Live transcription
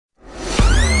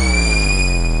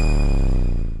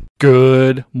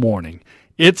Good morning.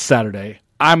 It's Saturday.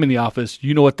 I'm in the office.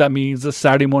 You know what that means. The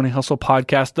Saturday Morning Hustle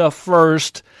podcast, the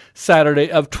first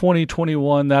Saturday of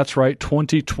 2021. That's right.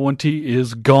 2020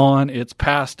 is gone. It's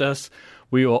past us.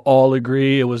 We will all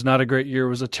agree it was not a great year. It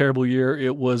was a terrible year.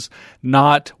 It was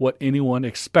not what anyone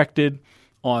expected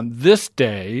on this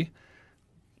day,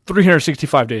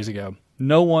 365 days ago.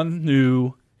 No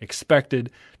one expected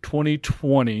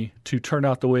 2020 to turn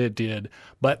out the way it did,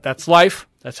 but that's life.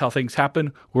 That's how things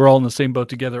happen. We're all in the same boat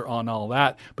together on all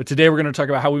that. But today we're going to talk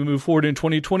about how we move forward in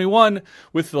 2021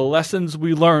 with the lessons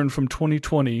we learned from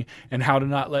 2020 and how to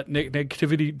not let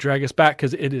negativity drag us back,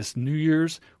 because it is New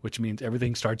Year's, which means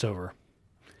everything starts over.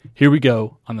 Here we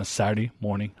go on the Saturday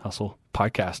Morning Hustle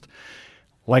podcast.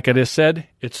 Like I just said,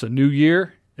 it's a new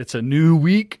year. It's a new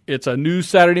week. It's a new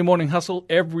Saturday Morning Hustle.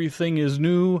 Everything is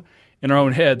new in our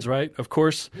own heads, right? Of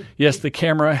course, yes, the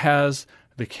calendar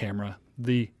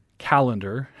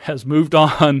has moved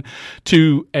on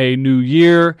to a new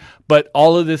year, but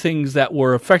all of the things that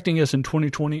were affecting us in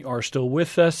 2020 are still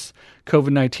with us.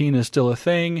 COVID-19 is still a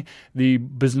thing. The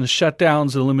business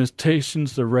shutdowns, the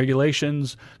limitations, the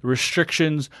regulations, the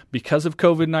restrictions because of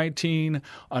COVID-19,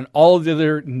 and all of the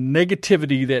other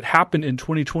negativity that happened in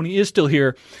 2020 is still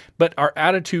here, but our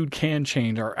attitude can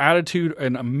change. Our attitude,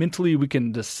 and mentally we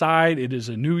can decide it is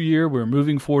a new year. We're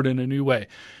moving forward in a new way.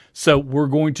 So we're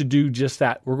going to do just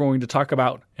that. We're going to talk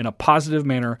about, in a positive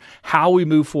manner, how we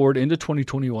move forward into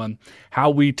 2021, how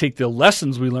we take the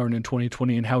lessons we learned in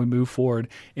 2020 and how we move forward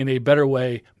in a better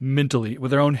way mentally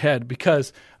with our own head.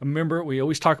 Because remember, we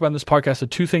always talk about in this podcast the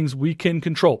two things we can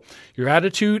control: your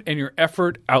attitude and your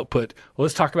effort output. Well,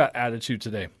 let's talk about attitude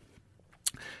today.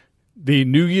 The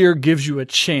new year gives you a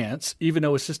chance, even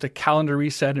though it's just a calendar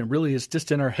reset and really it's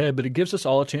just in our head, but it gives us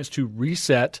all a chance to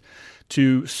reset,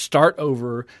 to start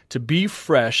over, to be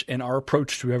fresh in our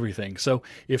approach to everything. So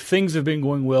if things have been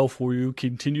going well for you,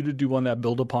 continue to do on that,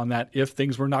 build upon that. If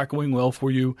things were not going well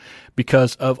for you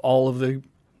because of all of the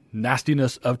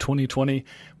nastiness of 2020,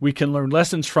 we can learn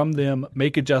lessons from them,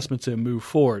 make adjustments, and move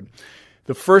forward.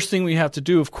 The first thing we have to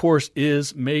do, of course,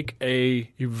 is make a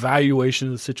evaluation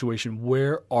of the situation.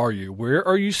 Where are you? Where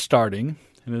are you starting?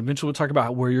 And eventually we'll talk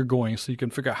about where you're going so you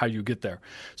can figure out how you get there.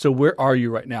 So where are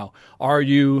you right now? Are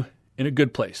you in a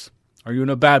good place? Are you in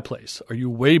a bad place? Are you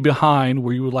way behind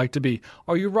where you would like to be?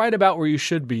 Are you right about where you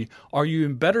should be? Are you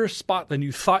in a better spot than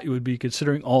you thought you would be,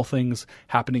 considering all things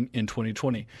happening in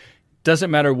 2020?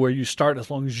 Doesn't matter where you start as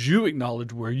long as you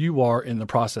acknowledge where you are in the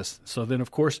process. So then,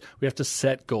 of course, we have to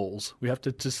set goals. We have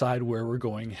to decide where we're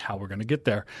going, how we're going to get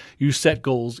there. You set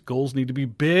goals. Goals need to be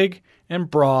big and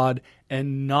broad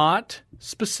and not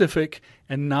specific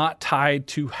and not tied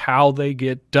to how they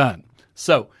get done.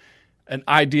 So an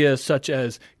idea such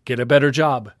as get a better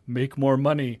job, make more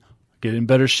money, get in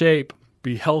better shape,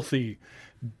 be healthy,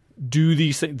 do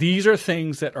these things. These are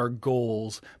things that are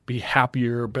goals. Be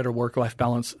happier, better work-life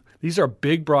balance. These are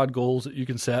big, broad goals that you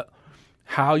can set.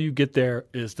 How you get there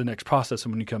is the next process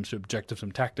when it comes to objectives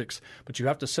and tactics. But you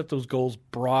have to set those goals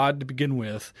broad to begin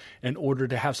with in order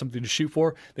to have something to shoot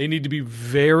for. They need to be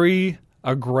very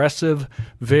aggressive,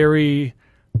 very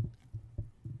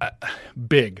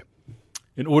big,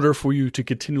 in order for you to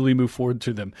continually move forward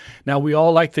to them. Now, we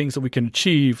all like things that we can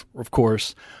achieve, of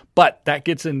course, but that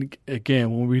gets in,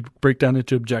 again, when we break down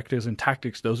into objectives and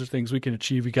tactics, those are things we can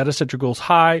achieve. You got to set your goals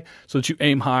high so that you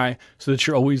aim high, so that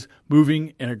you're always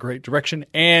moving in a great direction.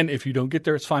 And if you don't get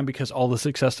there, it's fine, because all the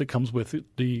success that comes with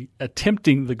the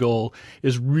attempting the goal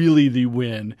is really the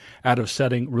win out of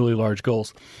setting really large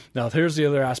goals. Now, here's the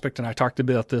other aspect, and I talked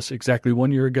about this exactly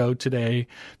 1 year ago today,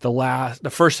 the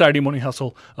first Saturday Morning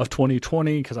Hustle of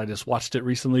 2020, because I just watched it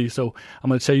recently. So I'm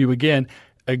going to tell you again,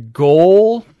 a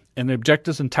goal and the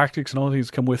objectives and tactics and all the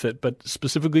things come with it, but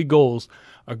specifically goals.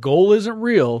 A goal isn't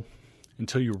real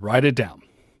until you write it down.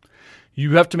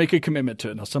 You have to make a commitment to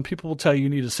it. Now, some people will tell you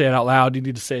need to say it out loud. You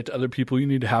need to say it to other people. You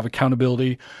need to have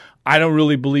accountability. I don't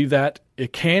really believe that.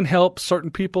 It can help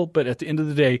certain people, but at the end of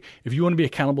the day, if you want to be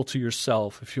accountable to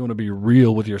yourself, if you want to be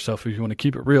real with yourself, if you want to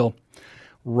keep it real,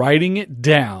 writing it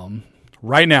down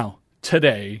right now,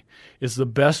 today, is the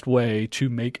best way to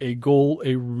make a goal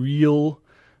a real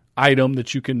item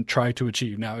that you can try to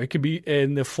achieve. Now, it can be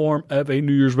in the form of a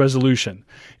New Year's resolution.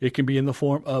 It can be in the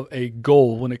form of a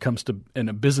goal when it comes to, in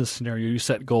a business scenario, you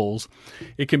set goals.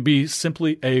 It can be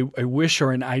simply a wish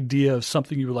or an idea of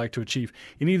something you would like to achieve.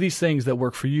 Any of these things that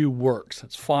work for you works.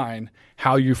 It's fine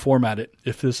how you format it.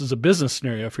 If this is a business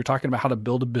scenario, if you're talking about how to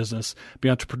build a business, be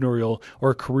entrepreneurial,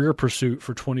 or a career pursuit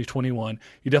for 2021,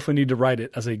 you definitely need to write it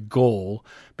as a goal,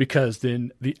 because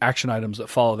then the action items that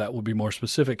follow that will be more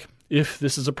specific. If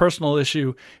this is a personal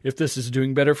issue, if this is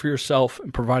doing better for yourself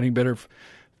and providing better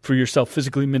for yourself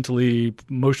physically, mentally,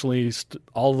 emotionally,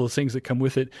 all of those things that come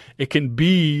with it. It can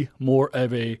be more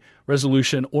of a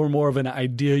resolution or more of an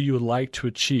idea you would like to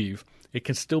achieve. It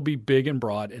can still be big and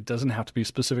broad. It doesn't have to be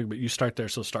specific, but you start there.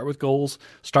 So start with goals,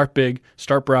 start big,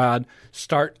 start broad,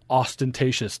 start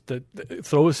ostentatious.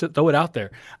 Throw it out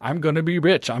there. I'm going to be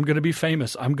rich. I'm going to be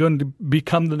famous. I'm going to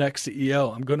become the next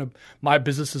CEO. My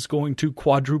business is going to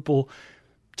quadruple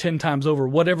 10 times over.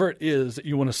 Whatever it is that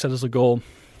you want to set as a goal,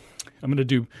 I'm going to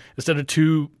do, instead of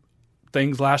 2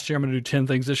 things last year, I'm going to do 10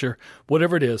 things this year.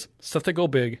 Whatever it is, set the goal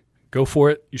big, go for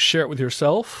it. You share it with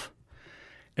yourself.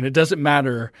 And it doesn't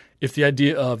matter if the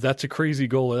idea of that's a crazy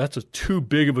goal or that's a too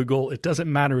big of a goal. It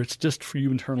doesn't matter. It's just for you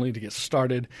internally to get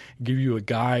started, give you a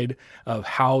guide of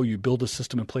how you build a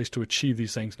system in place to achieve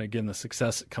these things. And again, the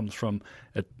success comes from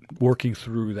working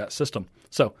through that system.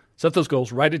 So set those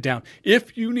goals, write it down.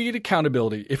 If you need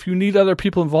accountability, if you need other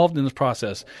people involved in this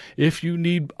process, if you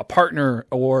need a partner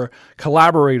or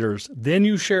collaborators, then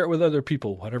you share it with other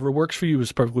people. Whatever works for you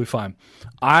is perfectly fine.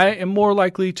 I am more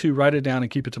likely to write it down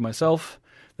and keep it to myself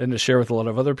than to share with a lot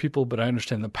of other people, but I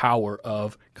understand the power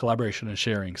of collaboration and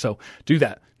sharing. So do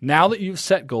that. Now that you've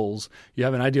set goals, you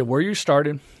have an idea of where you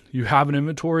started, you have an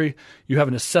inventory, you have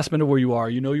an assessment of where you are,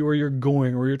 you know where you're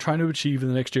going, where you're trying to achieve in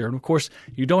the next year. And of course,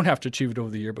 you don't have to achieve it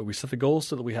over the year, but we set the goals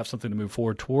so that we have something to move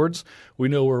forward towards. We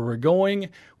know where we're going.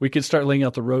 We can start laying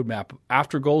out the roadmap.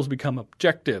 After goals become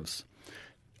objectives.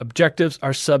 Objectives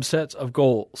are subsets of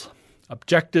goals.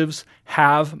 Objectives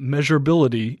have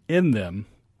measurability in them,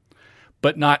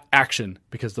 but not action,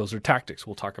 because those are tactics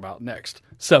we'll talk about next.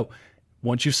 So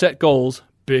once you set goals,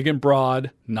 big and broad,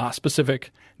 not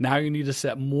specific, now you need to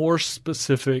set more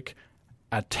specific,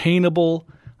 attainable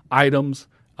items,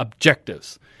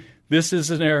 objectives. This is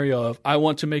an area of, I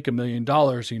want to make $1 million.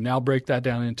 You now break that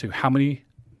down into how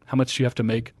much you have to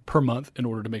make per month in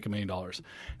order to make $1 million.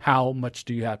 How much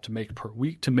do you have to make per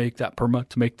week to make that per month,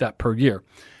 to make that per year?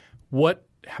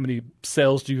 How many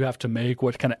sales do you have to make?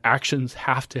 What kind of actions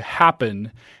have to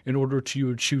happen in order to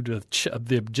achieve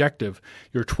the objective?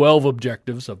 Your 12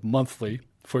 objectives of monthly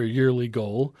for a yearly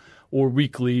goal, or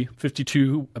weekly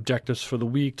 52 objectives for the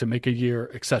week to make a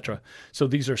year, etc. So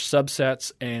these are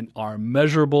subsets and are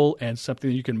measurable and something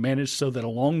that you can manage so that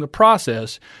along the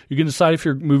process, you can decide if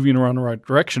you're moving around the right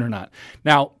direction or not.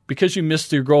 Now, because you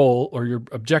missed your goal or your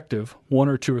objective 1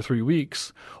 or 2 or 3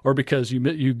 weeks, or because you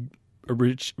met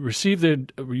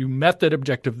that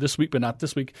objective this week, but not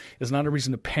this week, is not a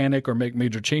reason to panic or make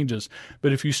major changes.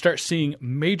 But if you start seeing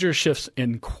major shifts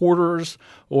in quarters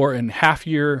or in half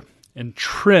year and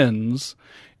trends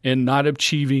in not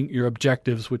achieving your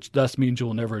objectives, which thus means you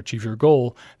will never achieve your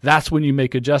goal, that's when you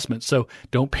make adjustments. So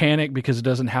don't panic because it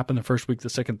doesn't happen the first week, the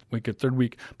second week, or third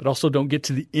week, but also don't get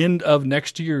to the end of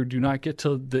next year. Do not get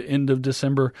to the end of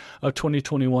December of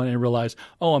 2021 and realize,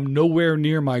 oh, I'm nowhere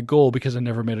near my goal because I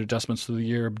never made adjustments through the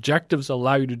year. Objectives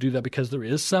allow you to do that because there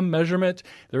is some measurement,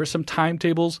 there are some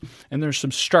timetables, and there's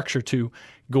some structure to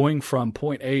going from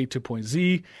point A to point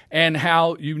Z and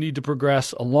how you need to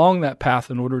progress along that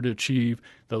path in order to achieve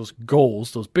those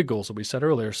goals, those big goals that we said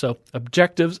earlier. So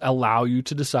objectives allow you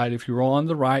to decide if you're on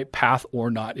the right path or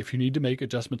not, if you need to make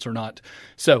adjustments or not.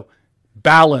 So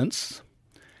balance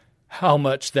how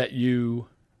much that you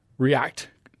react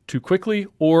too quickly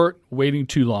or waiting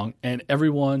too long, and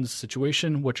everyone's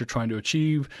situation, what you're trying to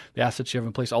achieve, the assets you have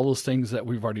in place, all those things that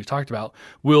we've already talked about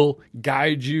will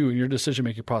guide you in your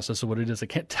decision-making process of what it is. I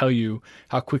can't tell you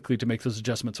how quickly to make those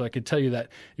adjustments. So I can tell you that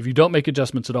if you don't make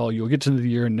adjustments at all, you'll get to the end of the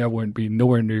year and be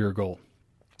nowhere near your goal.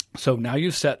 So now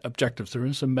you've set objectives. There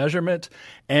is some measurement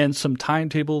and some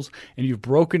timetables, and you've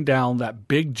broken down that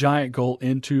big giant goal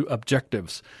into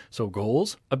objectives. So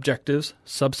goals, objectives,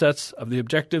 subsets of the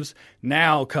objectives.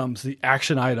 Now comes the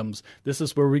action items. This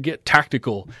is where we get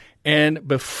tactical. And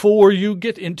before you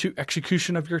get into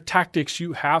execution of your tactics,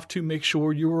 you have to make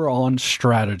sure you are on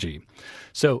strategy.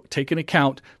 So take into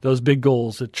account those big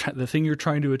goals, the thing you're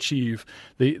trying to achieve,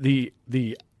 the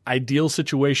ideal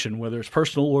situation, whether it's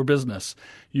personal or business.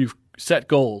 You've set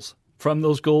goals. From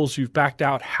those goals, you've backed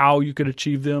out how you could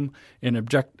achieve them in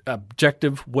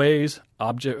objective ways.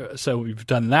 So we've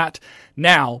done that.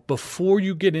 Now, before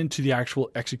you get into the actual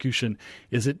execution,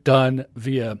 is it done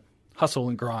via hustle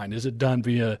and grind? Is it done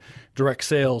via direct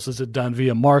sales? Is it done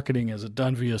via marketing? Is it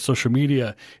done via social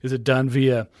media? Is it done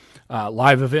via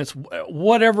live events?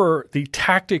 Whatever the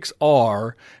tactics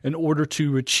are in order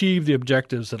to achieve the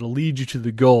objectives that will lead you to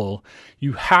the goal,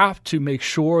 you have to make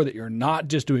sure that you're not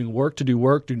just doing work to do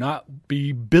work. Do not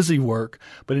be busy work,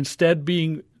 but instead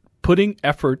putting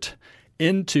effort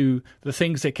into the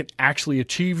things that can actually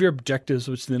achieve your objectives,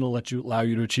 which then will allow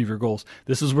you to achieve your goals.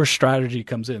 This is where strategy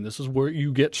comes in. This is where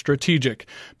you get strategic,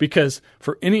 because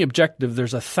for any objective,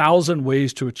 there's 1,000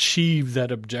 ways to achieve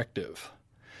that objective.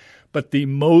 But the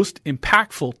most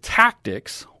impactful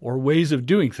tactics or ways of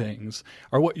doing things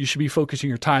are what you should be focusing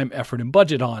your time, effort, and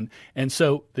budget on. And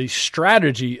so the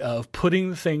strategy of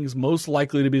putting the things most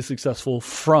likely to be successful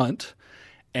front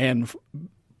and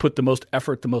put the most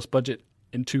effort, the most budget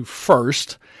into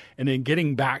first, and then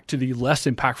getting back to the less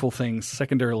impactful things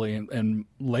secondarily and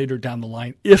later down the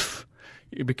line, if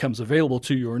it becomes available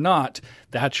to you or not,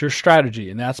 that's your strategy.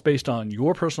 And that's based on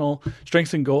your personal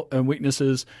strengths and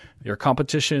weaknesses, your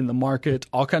competition, the market,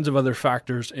 all kinds of other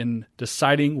factors in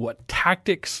deciding what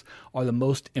tactics are the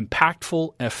most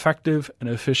impactful, effective, and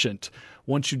efficient.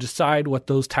 Once you decide what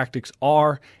those tactics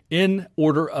are in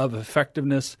order of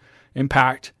effectiveness,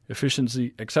 impact,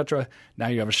 efficiency, etc. Now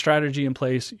you have a strategy in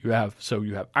place. You have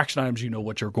action items. You know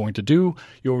what you're going to do.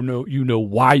 You know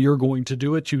why you're going to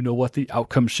do it. You know what the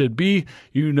outcome should be.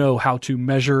 You know how to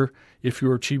measure if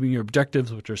you're achieving your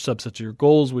objectives, which are subsets of your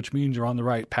goals, which means you're on the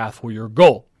right path for your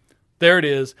goal. There it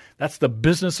is. That's the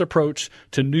business approach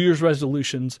to New Year's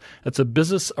resolutions. That's a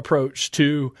business approach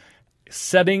to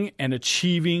setting and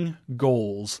achieving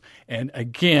goals. And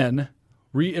again,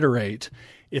 reiterate,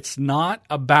 it's not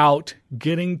about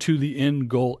getting to the end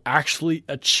goal, actually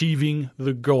achieving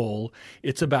the goal.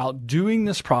 It's about doing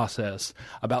this process,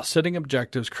 about setting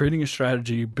objectives, creating a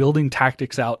strategy, building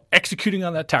tactics out, executing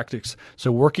on that tactics.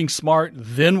 So working smart,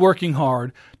 then working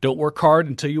hard. Don't work hard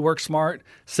until you work smart.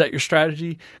 Set your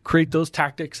strategy, create those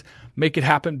tactics, make it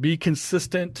happen, be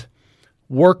consistent,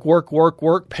 work.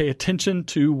 Pay attention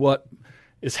to what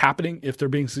is happening. If they're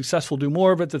being successful, do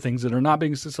more of it. The things that are not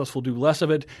being successful, do less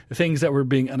of it. The things that were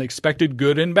being unexpected,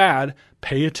 good and bad,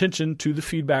 pay attention to the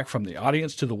feedback from the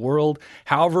audience, to the world.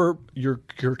 However you're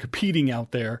competing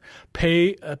out there,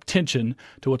 pay attention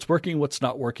to what's working, what's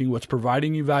not working, what's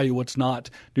providing you value, what's not.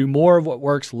 Do more of what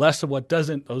works, less of what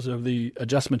doesn't. Those are the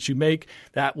adjustments you make.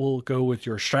 That will go with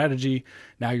your strategy.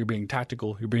 Now you're being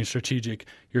tactical, you're being strategic,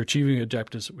 you're achieving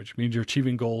objectives, which means you're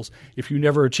achieving goals. If you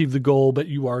never achieve the goal, but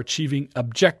you are achieving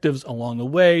objectives along the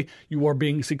way, you are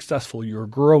being successful. You're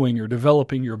growing, you're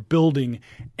developing, you're building,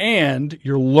 and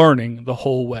you're learning the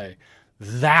whole way.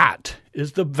 That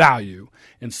is the value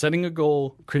in setting a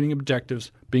goal, creating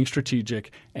objectives, being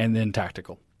strategic, and then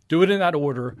tactical. Do it in that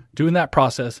order, do in that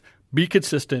process, be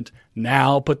consistent.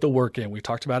 Now put the work in. We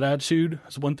talked about attitude.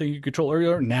 That's one thing you control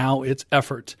earlier. Now it's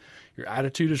effort. Your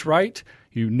attitude is right.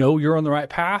 You know you're on the right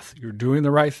path. You're doing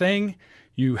the right thing.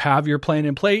 You have your plan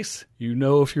in place. You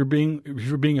know if you're being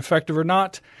effective or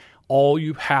not. All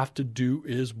you have to do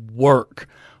is work.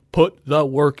 Put the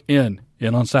work in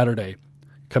on Saturday.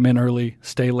 Come in early,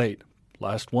 stay late.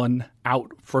 Last one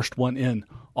out, first one in.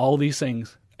 All these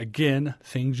things, again,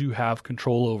 things you have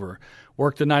control over.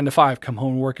 Work the 9 to 5, come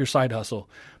home and work your side hustle.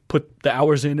 Put the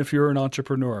hours in if you're an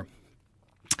entrepreneur.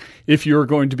 If you're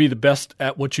going to be the best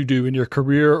at what you do in your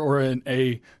career or in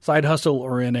a side hustle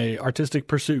or in a artistic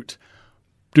pursuit,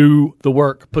 do the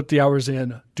work, put the hours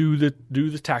in, do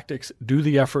the tactics, do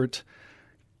the effort,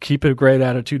 keep a great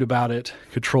attitude about it,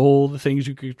 control the things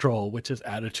you can control, which is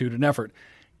attitude and effort.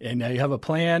 And now you have a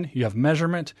plan, you have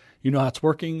measurement, you know how it's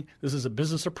working. This is a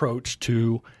business approach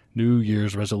to New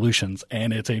Year's resolutions.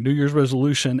 And it's a New Year's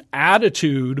resolution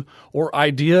attitude or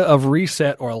idea of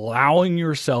reset, or allowing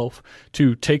yourself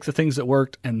to take the things that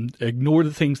worked and ignore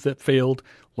the things that failed,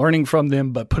 learning from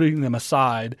them, but putting them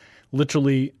aside.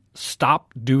 Literally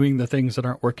stop doing the things that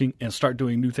aren't working and start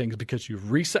doing new things, because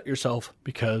you've reset yourself,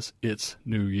 because it's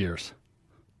New Year's.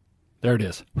 There it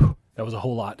is. That was a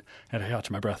whole lot. I had to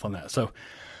catch my breath on that. So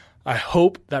I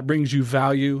hope that brings you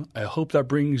value. I hope that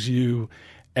brings you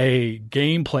a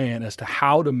game plan as to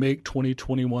how to make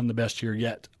 2021 the best year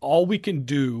yet. All we can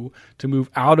do to move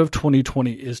out of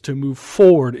 2020 is to move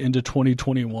forward into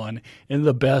 2021 in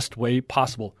the best way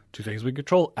possible. Two things we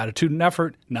control: attitude and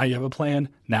effort. Now you have a plan.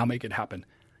 Now make it happen.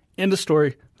 End of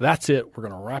story. That's it. We're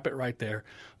going to wrap it right there.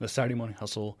 The Saturday Morning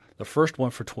Hustle, the first one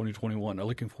for 2021. I'm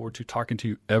looking forward to talking to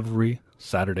you every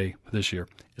Saturday this year.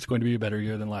 It's going to be a better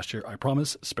year than last year, I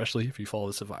promise, especially if you follow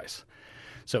this advice.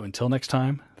 So until next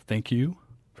time, thank you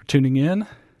for tuning in.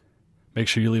 Make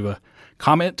sure you leave a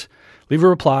comment, leave a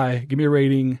reply, give me a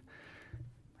rating,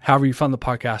 however you found the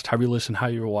podcast, however you listen, how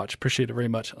you watch. Appreciate it very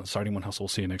much. On Saturday Morning Hustle. We'll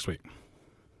see you next week.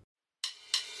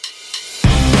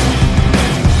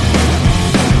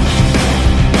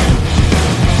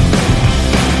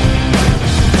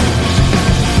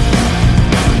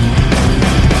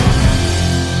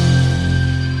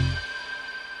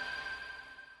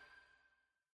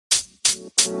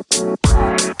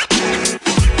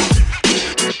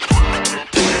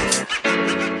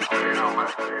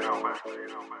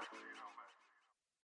 Bye.